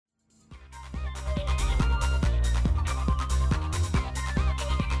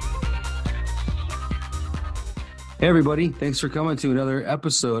Hey everybody, thanks for coming to another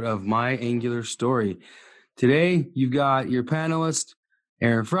episode of My Angular Story. Today, you've got your panelist,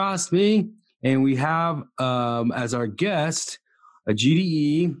 Aaron Frost, me, and we have as our guest a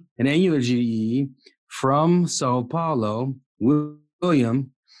GDE, an Angular GDE from Sao Paulo,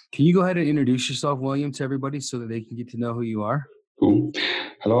 William. Can you go ahead and introduce yourself, William, to everybody so that they can get to know who you are? Cool.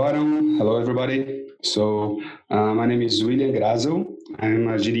 Hello, Adam. Hello, everybody. So, my name is William Grazel. I'm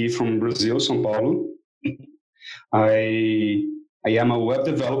a GDE from Brazil, São Paulo. I am a web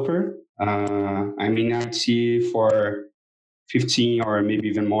developer. I'm in IT for 15 or maybe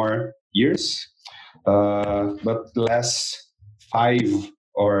even more years. But the last 5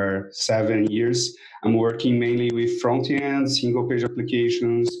 or 7 years, I'm working mainly with front-end, single-page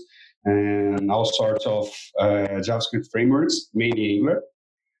applications, and all sorts of JavaScript frameworks, mainly Angular,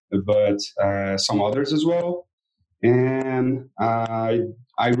 but some others as well. And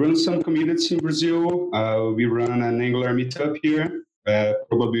I run some communities in Brazil. We run an Angular meetup here,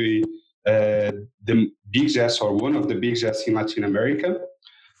 probably the biggest or one of the biggest in Latin America.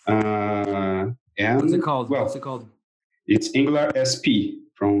 And What's it called? Well, What's it called? It's Angular SP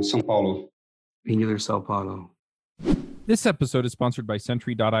from São Paulo. Angular Sao Paulo. This episode is sponsored by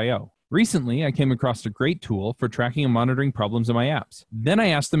Sentry.io. Recently, I came across a great tool for tracking and monitoring problems in my apps. Then I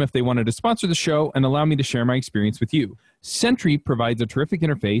asked them if they wanted to sponsor the show and allow me to share my experience with you. Sentry provides a terrific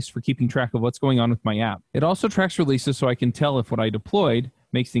interface for keeping track of what's going on with my app. It also tracks releases so I can tell if what I deployed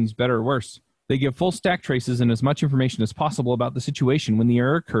makes things better or worse. They give full stack traces and as much information as possible about the situation when the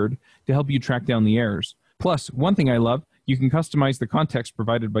error occurred to help you track down the errors. Plus, one thing I love, you can customize the context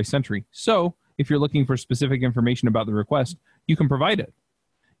provided by Sentry. So, if you're looking for specific information about the request, you can provide it.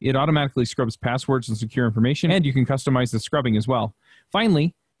 It automatically scrubs passwords and secure information, and you can customize the scrubbing as well.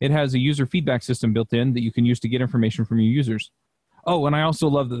 Finally, it has a user feedback system built in that you can use to get information from your users. Oh, and I also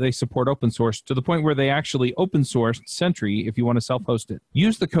love that they support open source to the point where they actually open sourced Sentry if you want to self-host it.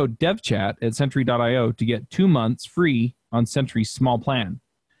 Use the code DevChat at Sentry.io to get 2 months free on Sentry's small plan.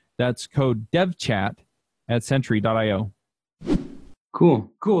 That's code DevChat at Sentry.io.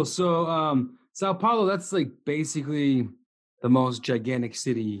 Cool. So, Sao Paulo, that's like basically the most gigantic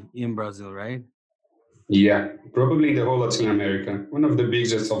city in Brazil, right? Yeah, probably the whole Latin America. One of the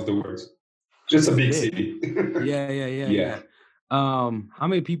biggest of the world. Just a big city. Yeah. How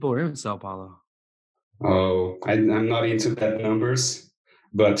many people are in Sao Paulo? Oh, I'm not into that numbers,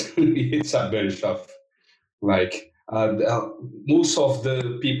 but it's a bunch of like most of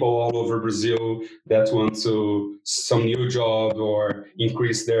the people all over Brazil that want to some new job or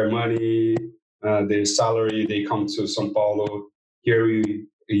increase their money, their salary, they come to São Paulo. Here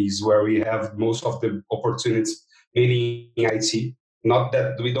is where we have most of the opportunities, mainly in IT. Not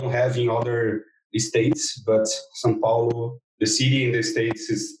that we don't have in other states, but São Paulo, the city in the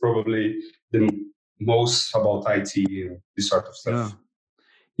states, is probably the most about IT and this sort of stuff.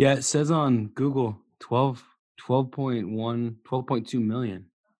 Yeah, it says on Google 12.2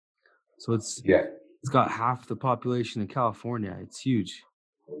 million. So it's got half the population in California. It's huge.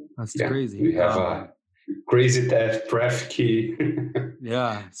 That's crazy. We have a crazy traffic.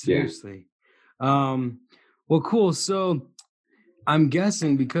 Yeah, seriously. Well, cool. So I'm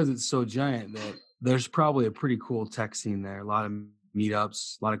guessing because it's so giant that there's probably a pretty cool tech scene there. A lot of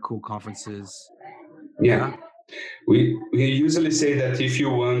meetups, a lot of cool conferences. Yeah. We usually say that if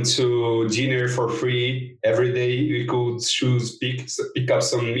you want to dinner for free every day, you could pick up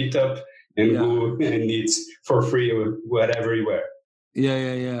some meetup and go and eat for free wherever you were.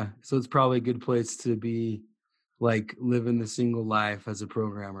 Yeah. So it's probably a good place to be, like living the single life as a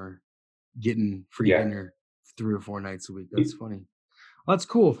programmer, getting free dinner 3 or 4 nights a week. That's funny. Well, that's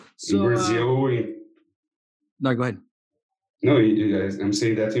cool. So in Brazil, no, go ahead. No, I'm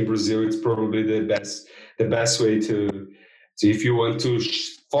saying that in Brazil, it's probably the best way to if you want to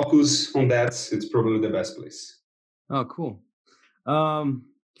focus on that, it's probably the best place. Oh, cool.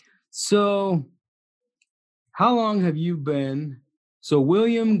 So how long have you been? So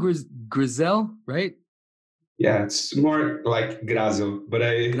William Grazel, right? Yeah, it's more like Grazel, but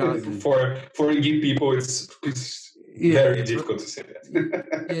for foreign people, it's very difficult to say that.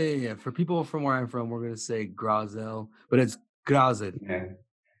 Yeah. For people from where I'm from, we're gonna say Grazel, but it's Grazel. Yeah.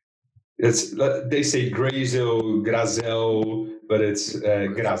 They say Grazel, but it's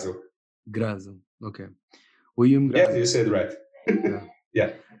Grazel. Grazel. Okay. William Grazel. Yeah, you said right.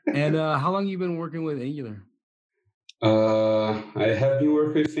 Yeah. And how long have you been working with Angular? I have been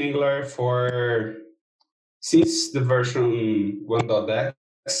working with Angular since the version 1.x,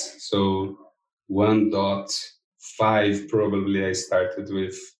 so 1.5 probably I started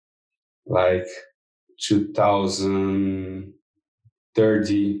with like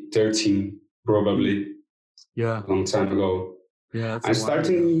 2013 probably. Yeah. a long time ago. Yeah. That's I a while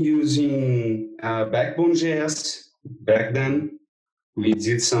started ago. using Backbone.js back then. We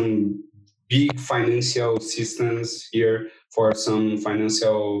did some big financial systems here for some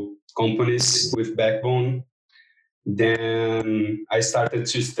financial companies with Backbone. Then I started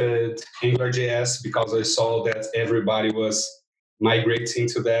to study AngularJS because I saw that everybody was migrating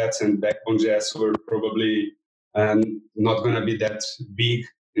to that, and Backbone.js were probably not going to be that big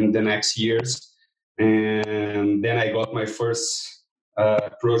in the next years. And then I got my first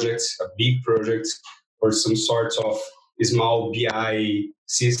project, a big project for some sort of small BI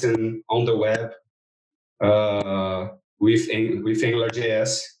system on the web with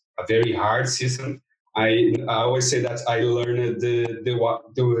AngularJS, a very hard system. I always say that I learned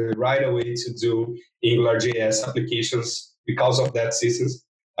the right way to do AngularJS applications because of that system.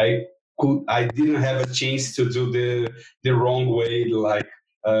 I didn't have a chance to do the wrong way, like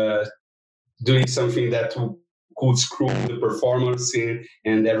uh, doing something that could screw the performance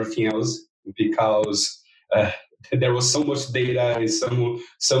and everything else, because uh, there was so much data and so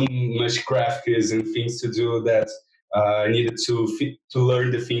much graphics and things to do that I needed to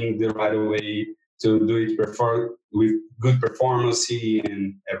learn the thing the right way to do it with good performance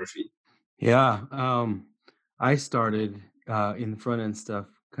and everything. Yeah. I started in the front end stuff,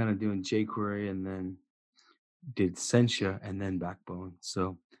 kind of doing jQuery, and then did Sentia, and then Backbone.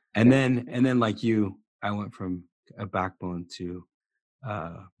 So, and then like you, I went from a Backbone to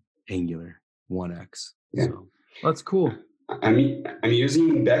Angular 1X. Yeah. So that's cool. I'm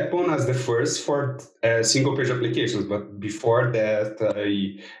using Backbone as the first for single page applications, but before that,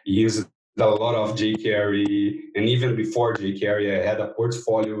 I used a lot of jQuery, and even before jQuery, I had a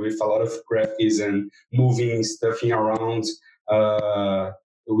portfolio with a lot of graphics and moving stuff around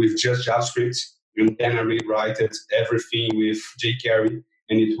with just JavaScript, and then I rewrite everything with jQuery,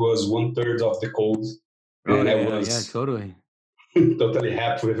 and it was 1/3 of the code, and I was totally totally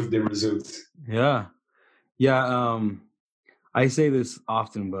happy with the results. Yeah. I say this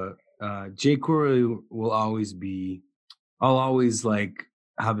often, but jQuery will always be. I'll always like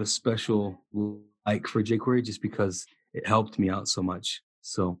have a special like for jQuery just because it helped me out so much.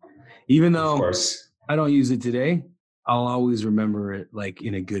 So even Of though course. I don't use it today, I'll always remember it like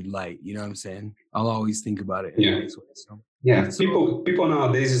in a good light. You know what I'm saying? I'll always think about it in a nice way. So yeah, people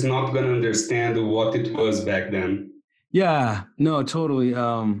nowadays is not gonna understand what it was back then. Yeah, no, totally.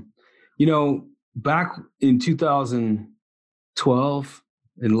 Back in 2012,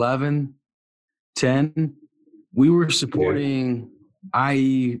 11, 10, we were supporting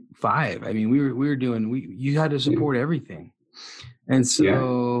IE5. I mean, we were doing you had to support everything. And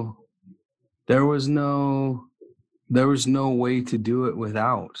so there was no way to do it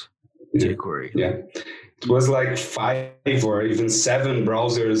without jQuery. Yeah. It was like 5 or even 7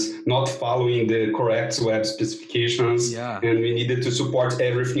 browsers not following the correct web specifications. Yeah. And we needed to support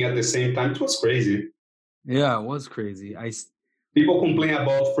everything at the same time. It was crazy. Yeah, it was crazy. People complain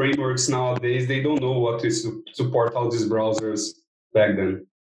about frameworks nowadays. They don't know what to support all these browsers back then.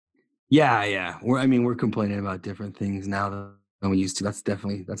 Yeah. We're complaining about different things now than we used to. That's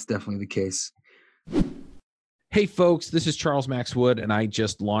definitely the case. Hey folks, this is Charles Max Wood, and I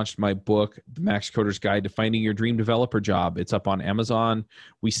just launched my book, The Max Coder's Guide to Finding Your Dream Developer Job. It's up on Amazon.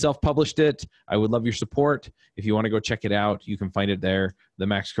 We self-published it. I would love your support. If you want to go check it out, you can find it there, The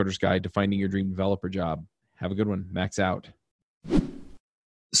Max Coder's Guide to Finding Your Dream Developer Job. Have a good one. Max out.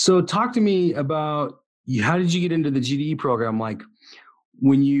 So talk to me about how did you get into the GDE program? Like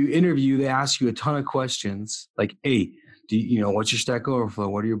when you interview, they ask you a ton of questions like, hey, what's your Stack Overflow?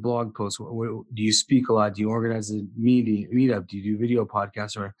 What are your blog posts? Do you speak a lot? Do you organize a meetup? Do you do video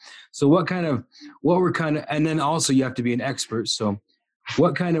podcasts? So and then also you have to be an expert. So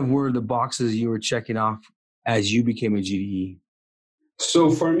what kind of were the boxes you were checking off as you became a GDE?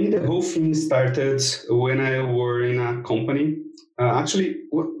 So for me, the whole thing started when I were in a company. Actually,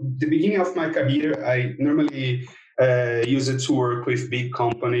 the beginning of my career, I normally use it to work with big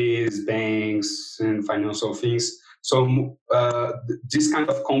companies, banks, and financial things. So these kind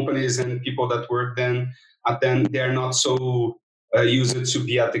of companies and people that work then they are not so used to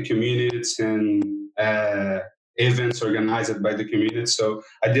be at the communities and events organized by the community. So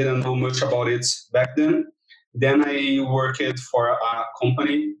I didn't know much about it back then. Then I worked for a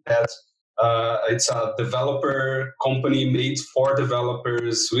company that it's a developer company made for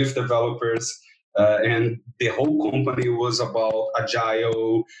developers with developers. And the whole company was about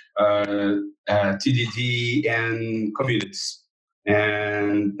agile, TDD, and communities.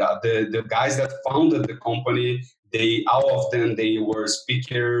 And the guys that founded the company, all of them, they were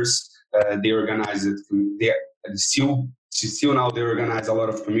speakers. They organized it. They still still now they organize a lot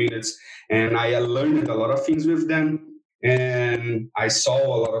of communities, and I learned a lot of things with them. And I saw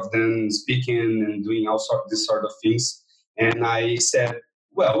a lot of them speaking and doing this sort of things. And I said,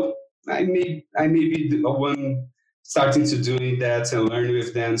 well, I may be the one starting to doing that and learn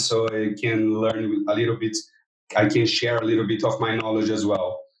with them, so I can learn a little bit. I can share a little bit of my knowledge as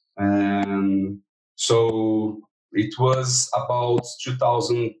well. And so it was about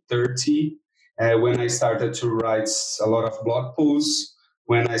 2030 when I started to write a lot of blog posts,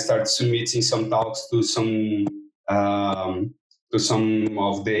 when I started submitting some talks to some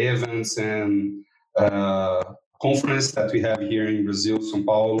of the events and conference that we have here in Brazil, São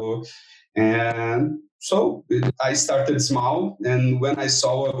Paulo. And so I started small, and when I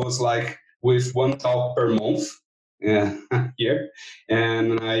saw it was like with one talk per month here,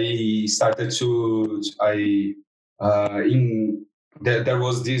 and I started there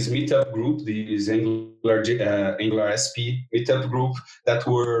was this meetup group, this Angular SP meetup group that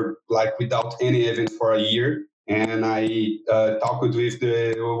were like without any event for a year. And I talked with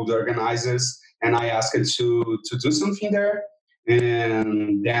the organizers, and I asked to do something there.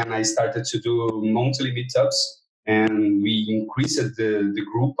 And then I started to do monthly meetups, and we increased the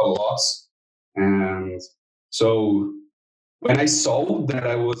group a lot. And so when I saw that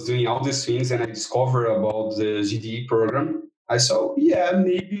I was doing all these things and I discovered about the GDE program, I saw, yeah,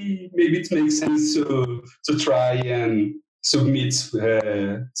 maybe it makes sense to try and submit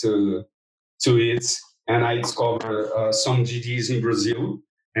to it. And I discovered some GDEs in Brazil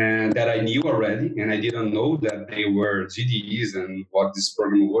and that I knew already, and I didn't know that they were GDEs and what this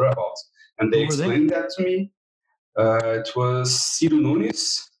program were about. And they explained that to me. It was Ciro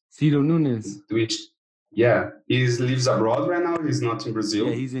Nunes. Ciro Nunes. Which, yeah, he lives abroad right now. He's not in Brazil.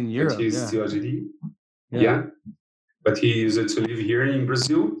 Yeah, he's in Europe. But he's still a GDE. Yeah. But he used to live here in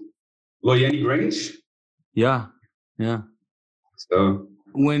Brazil. Loiane Grange. Yeah. So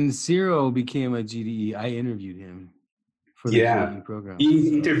when Ciro became a GDE, I interviewed him for the GDE program. He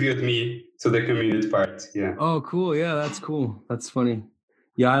interviewed me to the community part. Yeah. Oh, cool. Yeah, that's cool. That's funny.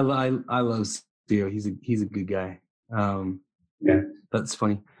 Yeah, I love Ciro. He's a good guy. That's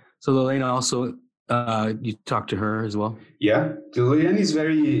funny. So Lorena also, you talked to her as well? Yeah, Lorena is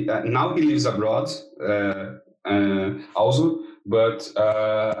very. Now he lives abroad. Also, but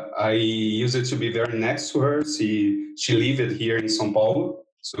I used to be very next to her. She lived here in São Paulo,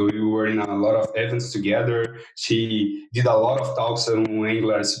 so we were in a lot of events together. She did a lot of talks on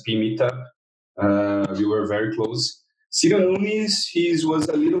Angular SP meetup. We were very close. Ciro Nunes, he was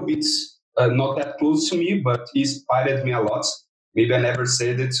a little bit not that close to me, but he inspired me a lot. Maybe I never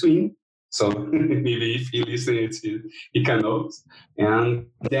said it to him, so maybe if he listens, he can know. And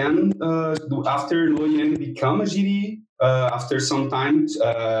then after Loiane became a GDE, after some time,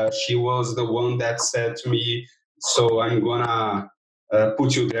 she was the one that said to me, so I'm gonna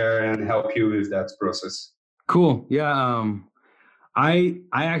put you there and help you with that process. Cool. Yeah. I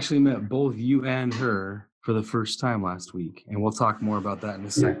actually met both you and her for the first time last week, and we'll talk more about that in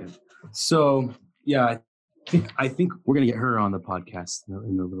a second. Yeah. So yeah, I think we're gonna get her on the podcast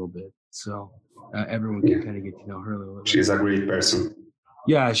in a little bit, so everyone can kind of get to know her a little bit. She's a great person.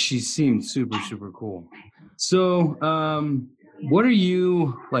 Yeah, she seemed super cool. So, what are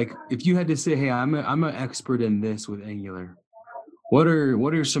you like? If you had to say, "Hey, I'm an expert in this with Angular," what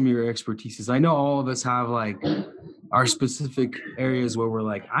are some of your expertises? I know all of us have like our specific areas where we're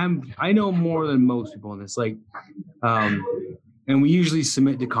like, I know more than most people in this. Like, and we usually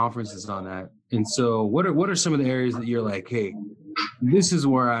submit to conferences on that. And so, what are some of the areas that you're like, hey, this is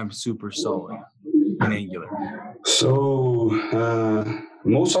where I'm super solid in Angular? So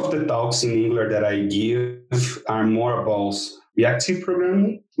most of the talks in Angular that I give are more about reactive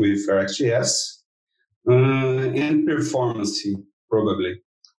programming with RxJS and performance, probably.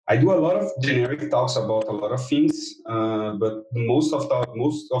 I do a lot of generic talks about a lot of things, but most of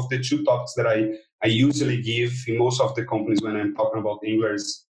the two talks that I usually give in most of the companies when I'm talking about Angular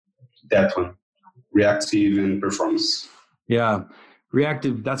is that one, reactive and performance. Yeah.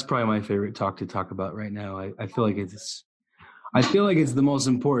 Reactive, that's probably my favorite talk to talk about right now. I feel like it's the most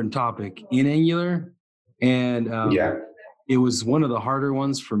important topic in Angular, and it was one of the harder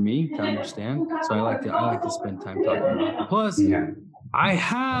ones for me to understand. So I like to spend time talking about it. Plus,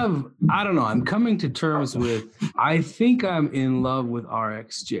 I'm coming to terms with, I think I'm in love with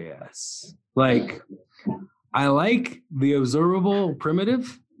RxJS. Like, I like the observable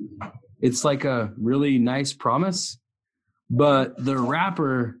primitive. It's like a really nice promise. But the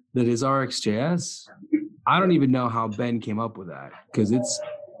wrapper that is RxJS, I don't even know how Ben came up with that, because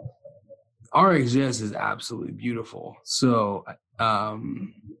RxJS is absolutely beautiful. So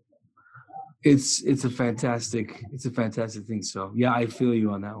it's a fantastic thing. So yeah, I feel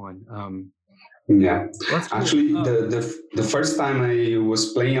you on that one. Yeah, That's cool. actually, the first time I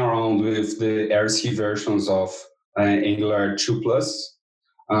was playing around with the RC versions of Angular 2 Plus,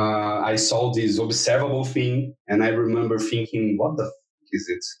 I saw this observable thing, and I remember thinking, "What the is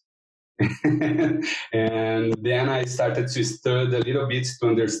it?" And then I started to study a little bit to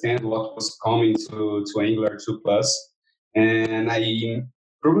understand what was coming to Angular 2 Plus, and I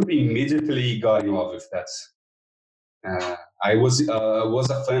probably immediately got in love with that. I was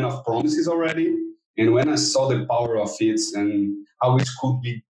a fan of promises already, and when I saw the power of it and how it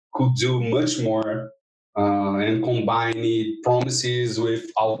could do much more and combine promises with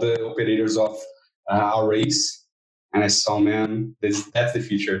all the operators of arrays, and I saw, man, that's the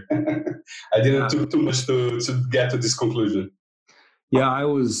future. I didn't took too much to get to this conclusion. Yeah, I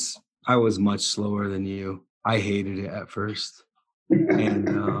was much slower than you. I hated it at first, and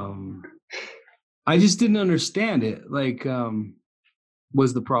I just didn't understand it. Like,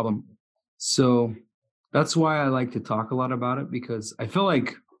 was the problem. So that's why I like to talk a lot about it, because I feel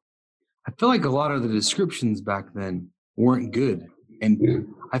like a lot of the descriptions back then weren't good, and Yeah.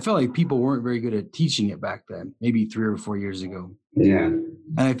 I felt like people weren't very good at teaching it back then, maybe 3 or 4 years ago. Yeah.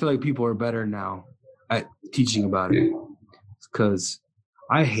 And I feel like people are better now at teaching about it, because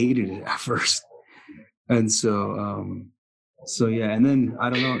I hated it at first. And so yeah, and then I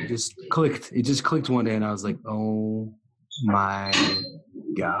don't know, it just clicked one day, and I was like, oh my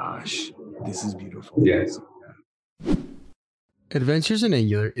gosh, this is beautiful. Yes. Adventures in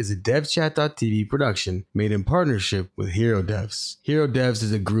Angular is a DevChat.tv production made in partnership with Hero Devs. Hero Devs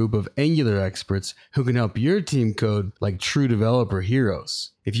is a group of Angular experts who can help your team code like true developer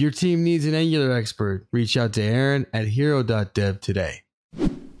heroes. If your team needs an Angular expert, reach out to Aaron at hero.dev today.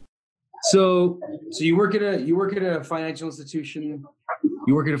 So you work at a financial institution.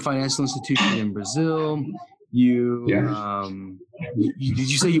 You work at a financial institution in Brazil. Did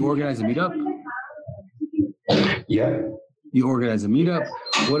you say you organize a meetup? Yeah. You organize a meetup.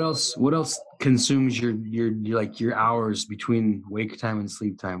 What else consumes your hours between wake time and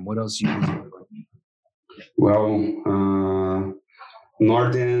sleep time? What else you do? Well,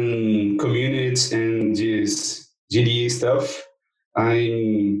 Northern communities and this GDE stuff.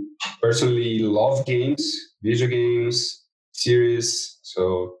 I personally love games, video games, series.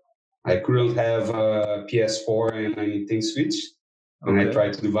 So I currently have a PS4 and a Nintendo Switch, and I try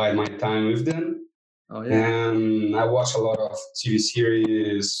to divide my time with them. Oh, yeah. And I watch a lot of TV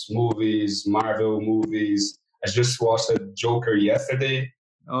series, movies, Marvel movies. I just watched a Joker yesterday.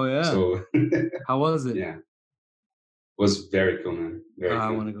 Oh, yeah. So how was it? Yeah. It was very cool, man. Very cool. I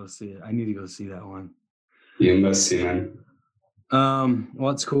want to go see it. I need to go see that one. You must see, man.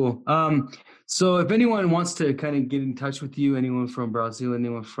 Well, that's cool. So if anyone wants to kind of get in touch with you, anyone from Brazil,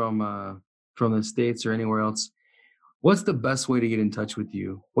 anyone from the States or anywhere else, what's the best way to get in touch with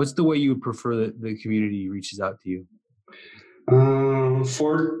you? What's the way you would prefer that the community reaches out to you?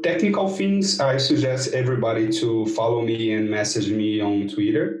 For technical things, I suggest everybody to follow me and message me on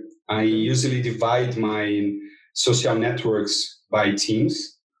Twitter. I usually divide my social networks by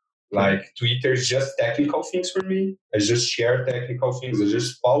teams. Like Twitter is just technical things for me. I just share technical things. I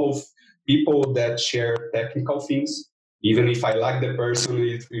just follow people that share technical things. Even if I like the person,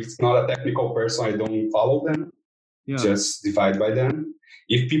 if it's not a technical person, I don't follow them. Yeah. Just divide by them.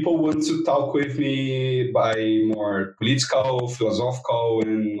 If people want to talk with me by more political, philosophical,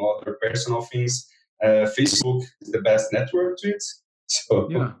 and other personal things, Facebook is the best network to it. So,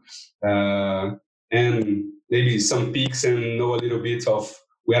 yeah. And maybe some peaks and know a little bit of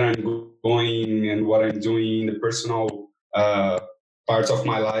where I'm going and what I'm doing in the personal parts of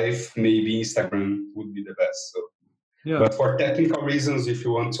my life. Maybe Instagram would be the best. So, yeah. But for technical reasons, if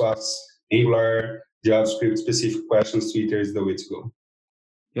you want to ask Angular, JavaScript specific questions, Twitter is the way to go.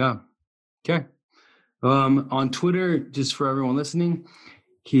 Yeah. Okay. On Twitter, just for everyone listening,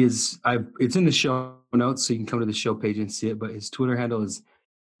 it's in the show notes, so you can come to the show page and see it. But his Twitter handle is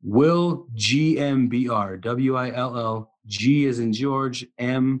WillGMBR. WILL, as in George,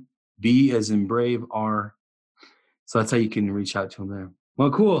 MB as in Brave, R. So that's how you can reach out to him there.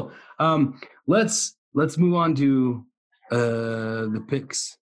 Well, cool. Let's move on to the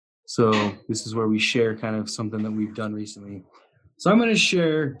picks. So this is where we share kind of something that we've done recently. So I'm going to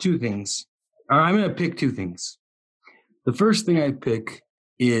share two things. Or I'm going to pick two things. The first thing I pick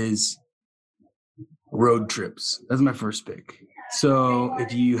is road trips. That's my first pick. So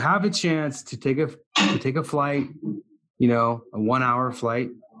if you have a chance to take a flight, a 1 hour flight,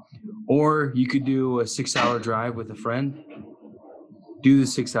 or you could do a 6 hour drive with a friend, do the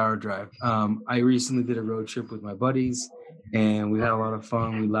 6 hour drive. I recently did a road trip with my buddies. and we had a lot of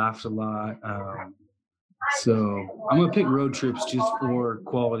fun. We laughed a lot. So I'm gonna pick road trips just for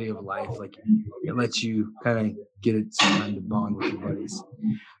quality of life. Like it lets you kind of get it some time to bond with your buddies.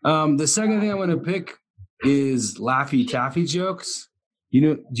 The second thing I'm gonna pick is Laffy Taffy jokes. You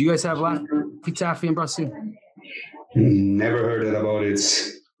know, do you guys have Laffy Taffy in Brazil? Never heard about it.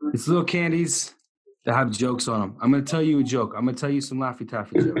 It's little candies that have jokes on them. I'm gonna tell you a joke. I'm gonna tell you some Laffy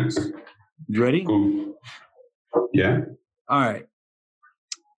Taffy jokes. You ready? Cool. Yeah. All right.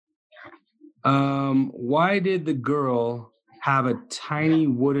 Why did the girl have a tiny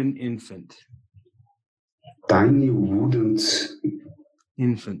wooden infant? Tiny wooden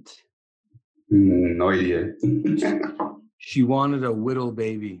Infant. No idea. She wanted a whittle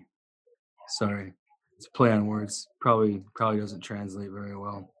baby. Sorry, it's a play on words. Probably doesn't translate very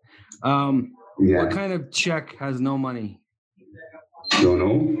well. Yeah. What kind of check has no money? Don't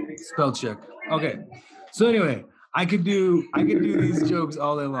know. Spell check. Okay. So anyway, I could do these jokes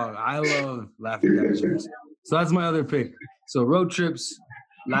all day long. I love Laffy Taffy jokes. So that's my other pick. So road trips,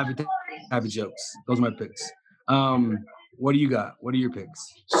 Laffy Taffy jokes. Those are my picks. What do you got? What are your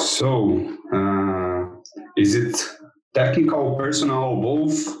picks? So, is it technical, personal,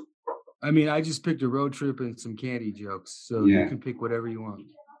 both? I mean, I just picked a road trip and some candy jokes. So Yeah. you can pick whatever you want.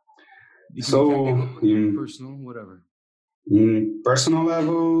 You can So, technical, personal, whatever. in personal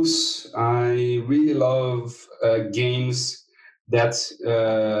levels, I really love games that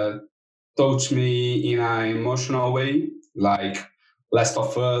touch me in an emotional way, like Last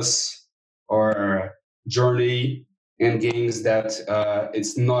of Us or Journey, and games that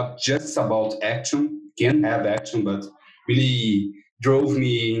it's not just about action, can have action, but really drove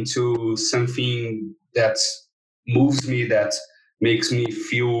me into something that moves me, that makes me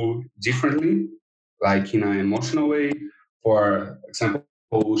feel differently, like in an emotional way. For example,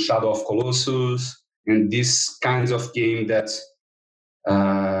 Shadow of Colossus, and this kinds of game that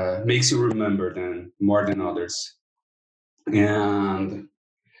makes you remember them more than others. And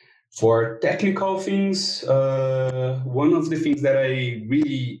for technical things, one of the things that I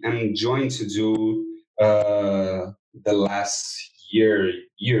really am enjoying to do the last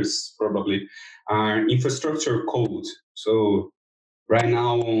years probably are infrastructure code. So right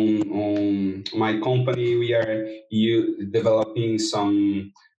now on my company, we are developing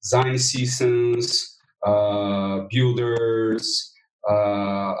some design systems, builders,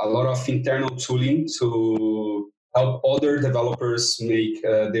 a lot of internal tooling to help other developers make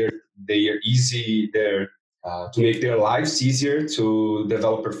to make their lives easier, to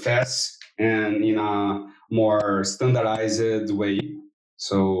develop fast and in a more standardized way.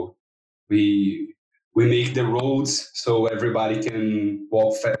 So we make the roads so everybody can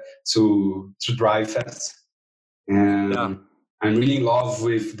walk to drive fast. And Yeah. I'm really in love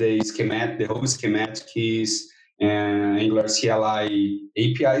with the whole schematic keys and Angular CLI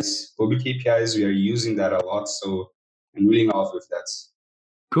APIs, public APIs. We are using that a lot, so I'm really in love with that.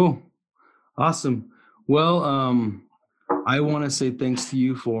 Cool. Awesome. Well, I want to say thanks to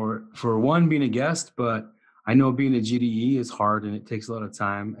you for one, being a guest, but I know being a GDE is hard and it takes a lot of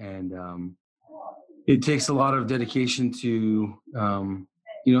time, and it takes a lot of dedication to,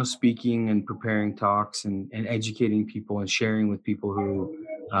 speaking and preparing talks and educating people and sharing with people who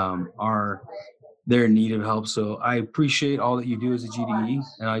they're in need of help. So I appreciate all that you do as a GDE,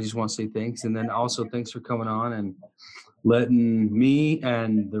 and I just want to say thanks. And then also thanks for coming on and letting me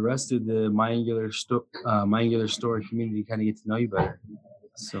and the rest of the My Angular Story community kind of get to know you better.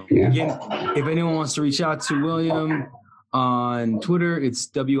 So again, if anyone wants to reach out to William on Twitter, it's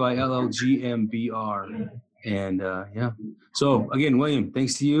WILLGMBR. And so again, William,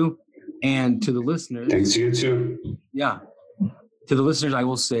 thanks to you and to the listeners. Thanks to you too. Yeah. To the listeners, I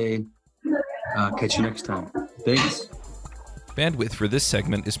will say, catch you next time. Thanks. Bandwidth for this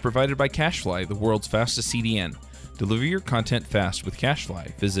segment is provided by CacheFly, the world's fastest CDN. Deliver your content fast with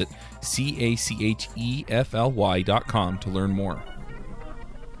CacheFly. Visit CACHEFLY.com to learn more.